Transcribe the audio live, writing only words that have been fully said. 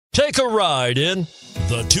Take a ride in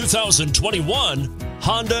the 2021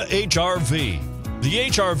 Honda HR-V. The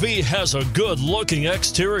HR-V has a good-looking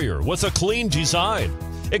exterior with a clean design.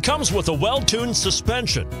 It comes with a well-tuned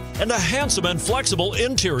suspension and a handsome and flexible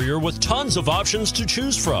interior with tons of options to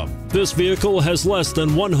choose from. This vehicle has less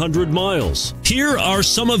than 100 miles. Here are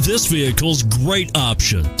some of this vehicle's great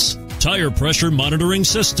options: tire pressure monitoring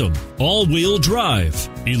system, all-wheel drive,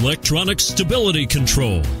 electronic stability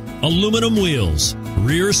control, aluminum wheels,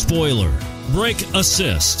 rear spoiler, brake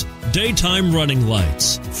assist, daytime running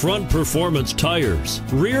lights, front performance tires,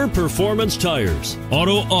 rear performance tires,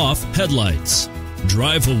 auto-off headlights.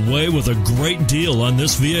 Drive away with a great deal on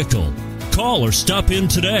this vehicle. Call or stop in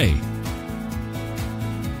today.